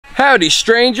Howdy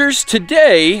strangers,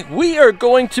 today we are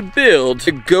going to build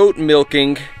a goat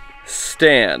milking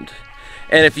stand.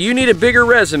 And if you need a bigger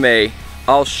resume,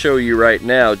 I'll show you right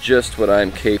now just what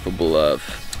I'm capable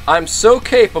of. I'm so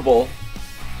capable,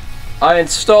 I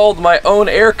installed my own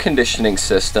air conditioning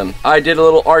system. I did a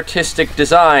little artistic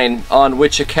design on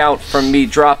which account from me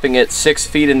dropping it 6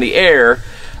 feet in the air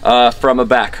from a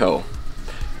backhoe.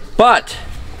 But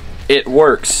it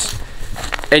works.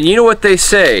 And you know what they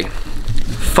say?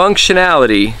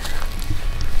 Functionality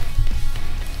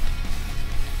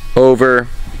over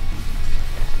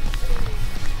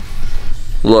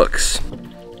looks.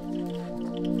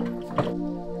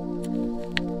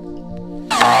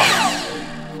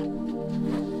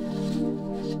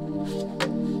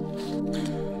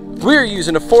 We're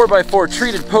using a 4x4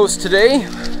 treated post today,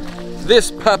 this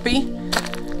puppy,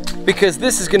 because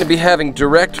this is going to be having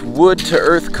direct wood to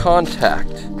earth contact.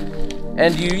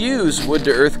 And you use wood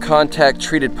to earth contact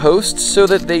treated posts so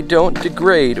that they don't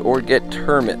degrade or get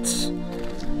termites.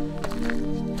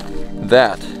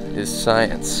 That is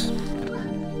science.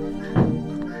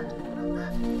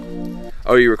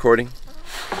 Oh, are you recording?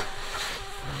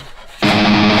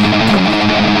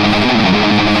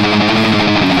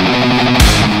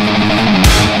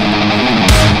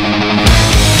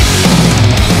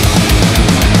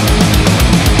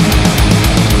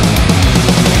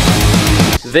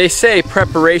 They say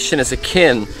preparation is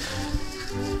akin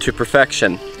to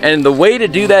perfection. And the way to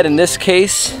do that in this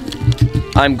case,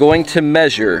 I'm going to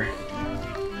measure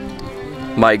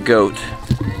my goat.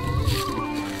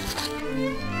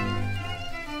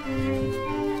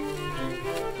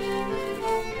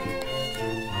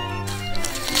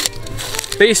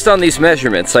 Based on these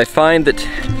measurements, I find that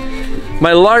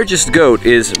my largest goat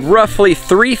is roughly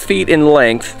 3 feet in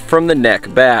length from the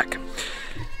neck back.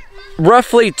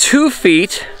 Roughly 2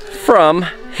 feet from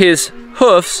his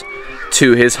hoofs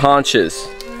to his haunches.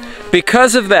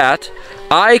 Because of that,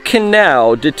 I can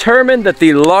now determine that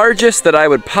the largest that I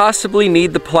would possibly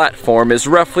need the platform is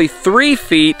roughly 3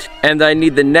 feet, and I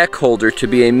need the neck holder to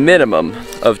be a minimum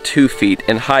of 2 feet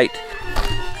in height.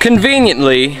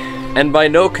 Conveniently, and by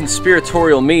no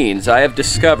conspiratorial means, I have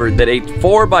discovered that a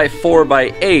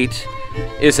 4x4x8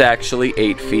 is actually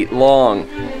 8 feet long.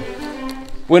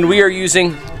 When we are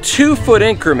using 2-foot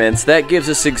increments, that gives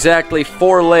us exactly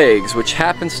 4 legs, which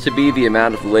happens to be the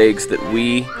amount of legs that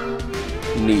we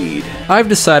need. I've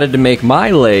decided to make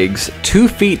my legs 2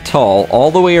 feet tall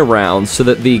all the way around so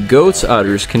that the goat's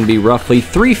udders can be roughly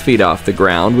 3 feet off the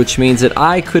ground, which means that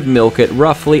I could milk it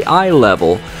roughly eye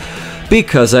level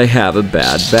because I have a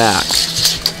bad back.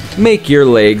 Make your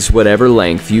legs whatever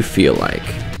length you feel like.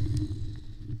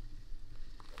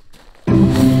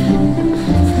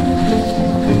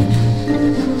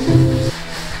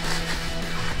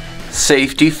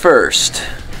 Safety first.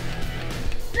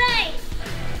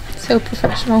 So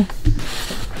professional.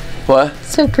 What?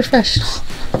 So professional.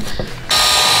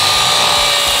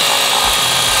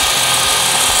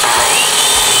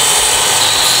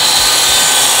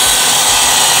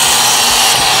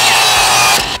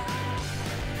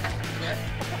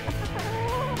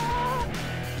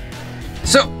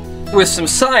 So, with some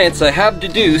science, I have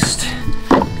deduced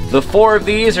the 4 of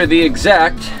these are the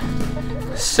exact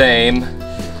same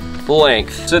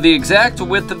length. So the exact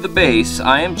width of the base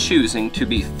I am choosing to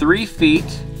be 3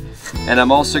 feet, and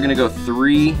I'm also going to go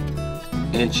 3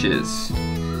 inches.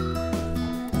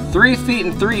 3 feet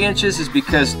and 3 inches is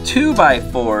because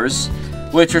 2x4s,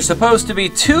 which are supposed to be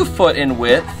 2 foot in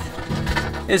width,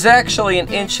 is actually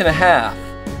 1.5 inches.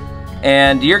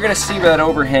 And you're going to see where that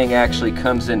overhang actually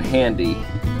comes in handy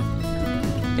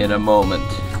in a moment.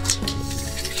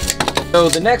 So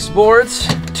the next boards,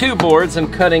 2 boards,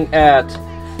 I'm cutting at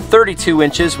 32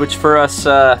 inches, which for us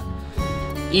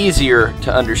easier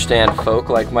to understand folk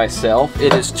like myself,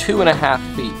 it is 2.5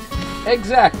 feet.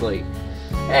 Exactly.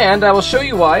 And I will show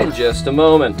you why in just a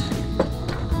moment.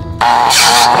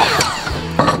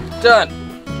 Done.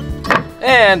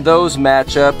 And those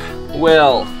match up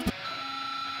well.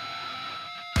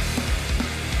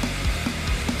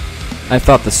 I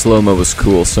thought the slow-mo was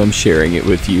cool, so I'm sharing it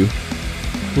with you.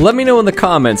 Let me know in the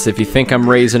comments if you think I'm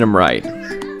raising them right.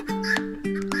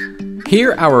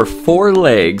 Here are our 4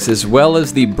 legs as well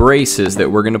as the braces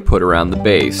that we're going to put around the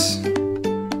base.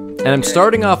 And I'm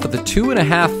starting off with the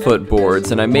 2.5 foot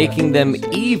boards, and I'm making them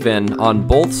even on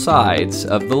both sides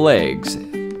of the legs.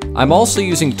 I'm also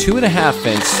using 2.5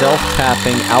 inch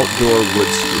self-tapping outdoor wood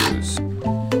screws.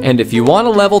 And if you want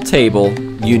a level table,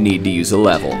 you need to use a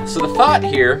level. So the thought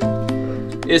here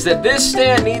is that this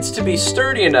stand needs to be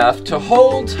sturdy enough to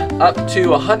hold up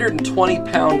to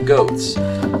 120-pound goats.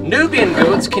 Nubian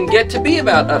goats can get to be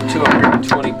about up to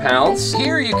 120 pounds.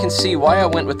 Here you can see why I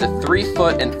went with the 3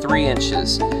 foot and 3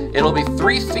 inches. It'll be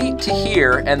 3 feet to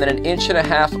here and then an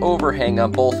 1.5 inch overhang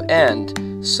on both ends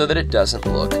so that it doesn't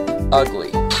look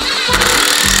ugly.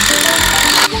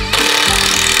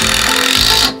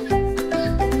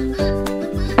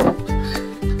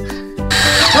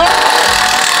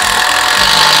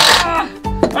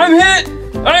 I'm hit!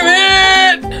 I'm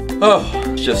hit! Oh,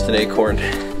 it's just an acorn.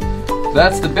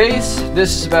 That's the base.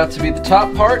 This is about to be the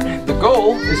top part. The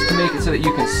goal is to make it so that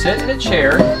you can sit in a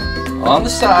chair on the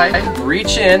side,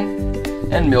 reach in,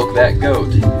 and milk that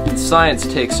goat. And science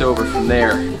takes over from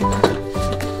there.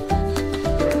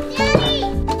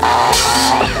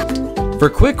 For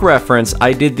quick reference,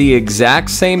 I did the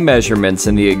exact same measurements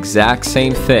and the exact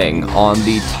same thing on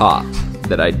the top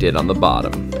that I did on the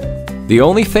bottom. The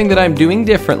only thing that I'm doing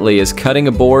differently is cutting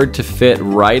a board to fit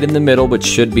right in the middle, which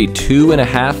should be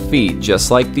 2.5 feet,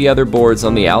 just like the other boards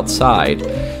on the outside,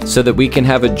 so that we can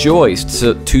have a joist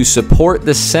to support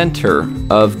the center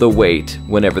of the weight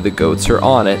whenever the goats are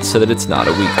on it, so that it's not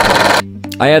a weak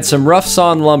point. I had some rough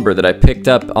sawn lumber that I picked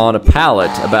up on a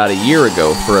pallet about a year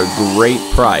ago for a great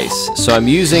price. So I'm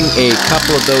using a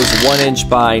couple of those 1 inch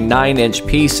by 9 inch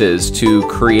pieces to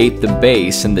create the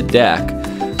base and the deck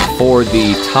for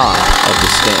the top of the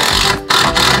stand.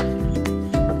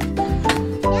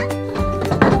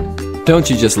 Don't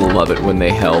you just love it when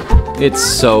they help? It's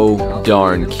so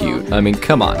darn cute. I mean,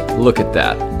 come on, look at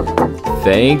that.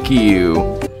 Thank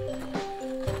you.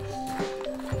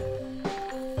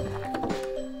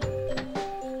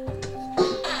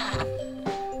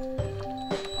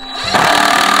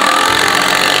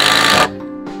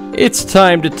 It's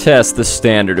time to test the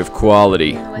standard of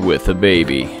quality with a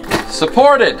baby.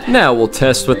 Supported! Now we'll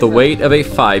test with the weight of a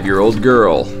 5-year-old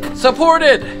girl.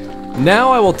 Supported!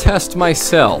 Now I will test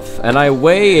myself, and I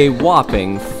weigh a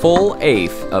whopping full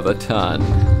 1/8 of a ton.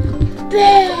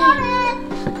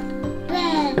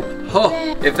 Oh,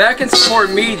 if that can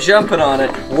support me jumping on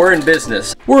it, we're in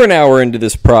business. We're an hour into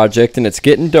this project and it's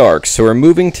getting dark, so we're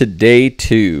moving to day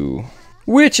 2,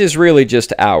 which is really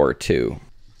just hour 2.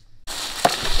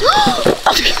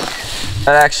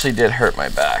 That actually did hurt my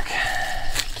back.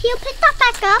 Can you pick that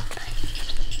back up?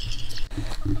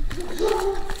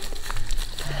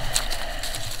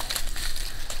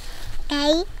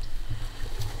 Okay.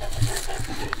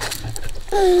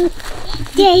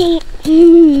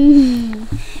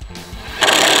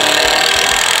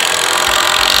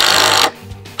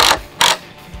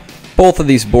 Both of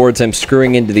these boards I'm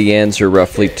screwing into the ends are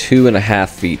roughly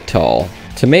 2.5 feet tall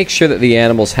to make sure that the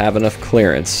animals have enough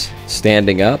clearance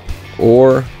standing up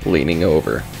or leaning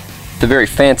over. The very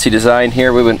fancy design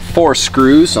here, we went 4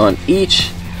 screws on each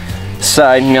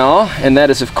side now, and that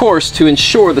is of course to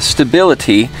ensure the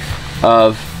stability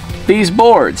of these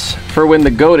boards for when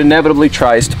the goat inevitably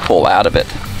tries to pull out of it.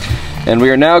 And we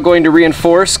are now going to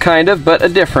reinforce kind of, but a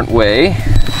different way.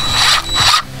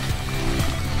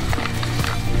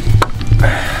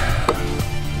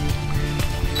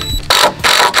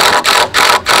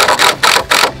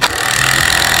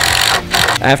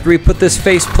 After we put this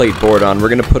faceplate board on, we're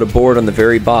going to put a board on the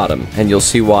very bottom, and you'll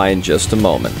see why in just a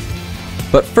moment.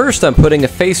 But first I'm putting a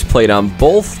faceplate on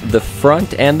both the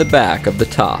front and the back of the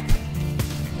top.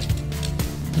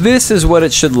 This is what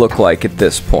it should look like at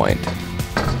this point.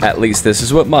 At least this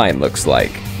is what mine looks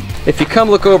like. If you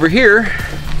come look over here,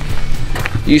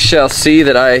 you shall see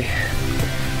that I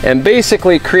am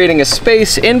basically creating a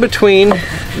space in between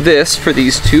this for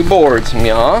these 2 boards.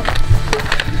 Yeah.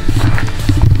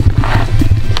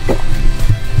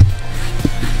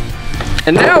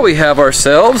 And now we have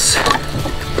ourselves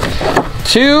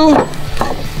 2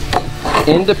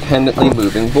 independently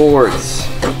moving boards.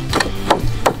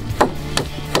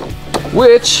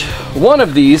 Which one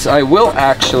of these I will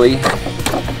actually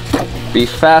be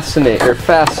fastening.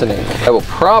 I will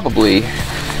probably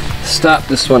stop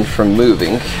this one from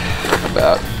moving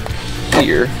about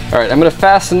here. All right, I'm going to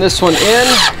fasten this one in.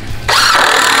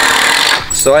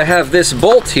 So I have this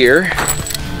bolt here.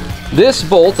 This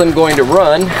bolt I'm going to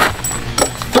run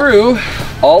through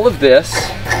all of this.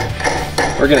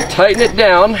 We're going to tighten it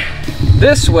down.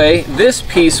 This way, this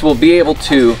piece will be able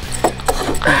to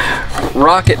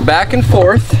rock it back and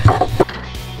forth.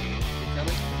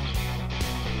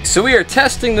 So we are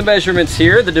testing the measurements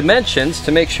here, the dimensions,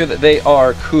 to make sure that they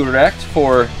are correct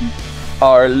for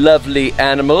our lovely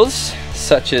animals,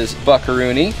 such as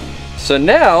Buckaroony. So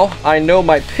now I know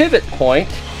my pivot point.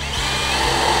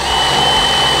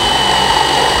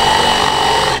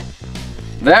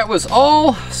 That was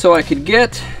all so I could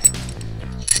get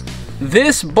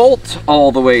this bolt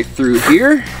all the way through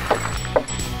here.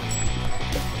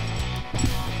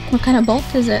 What kind of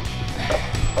bolt is it?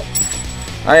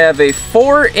 I have a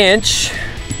 4-inch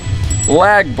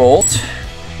lag bolt.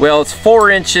 Well, it's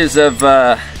 4 inches of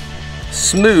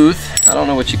smooth. I don't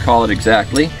know what you call it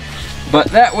exactly. But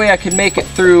that way I can make it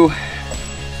through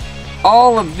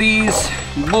all of these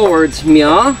boards,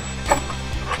 meow.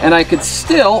 And I could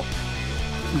still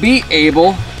be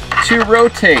able to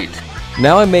rotate.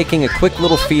 Now I'm making a quick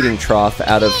little feeding trough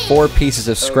out of 4 pieces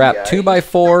of scrap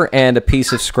 2x4 and a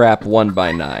piece of scrap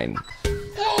 1x9.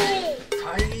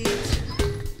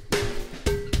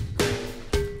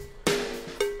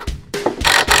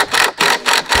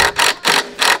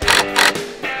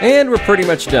 And we're pretty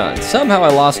much done. Somehow I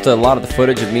lost a lot of the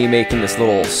footage of me making this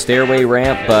little stairway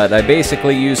ramp, but I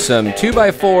basically used some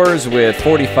 2x4s with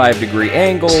 45-degree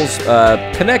angles,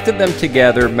 connected them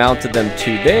together, mounted them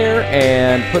to there,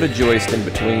 and put a joist in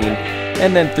between,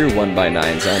 and then threw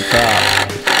 1x9s on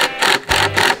top.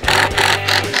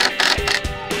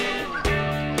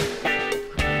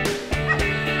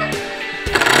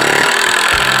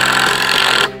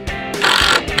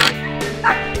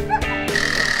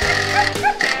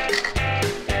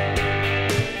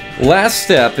 Last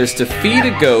step is to feed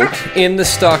a goat in the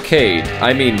stockade.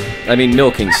 I mean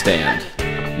milking stand.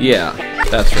 Yeah,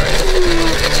 that's right.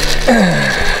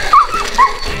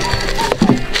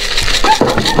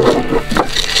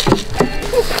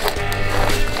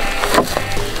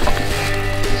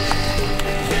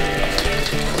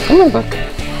 Come on, Buck.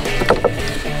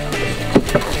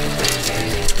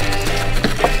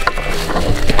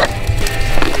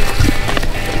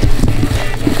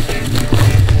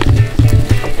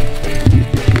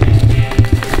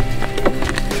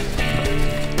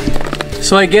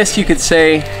 So I guess you could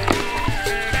say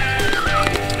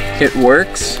it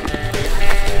works.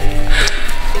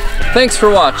 Thanks for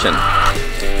watching.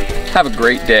 Have a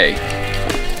great day.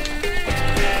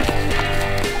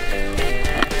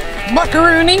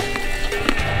 Buckaroonie.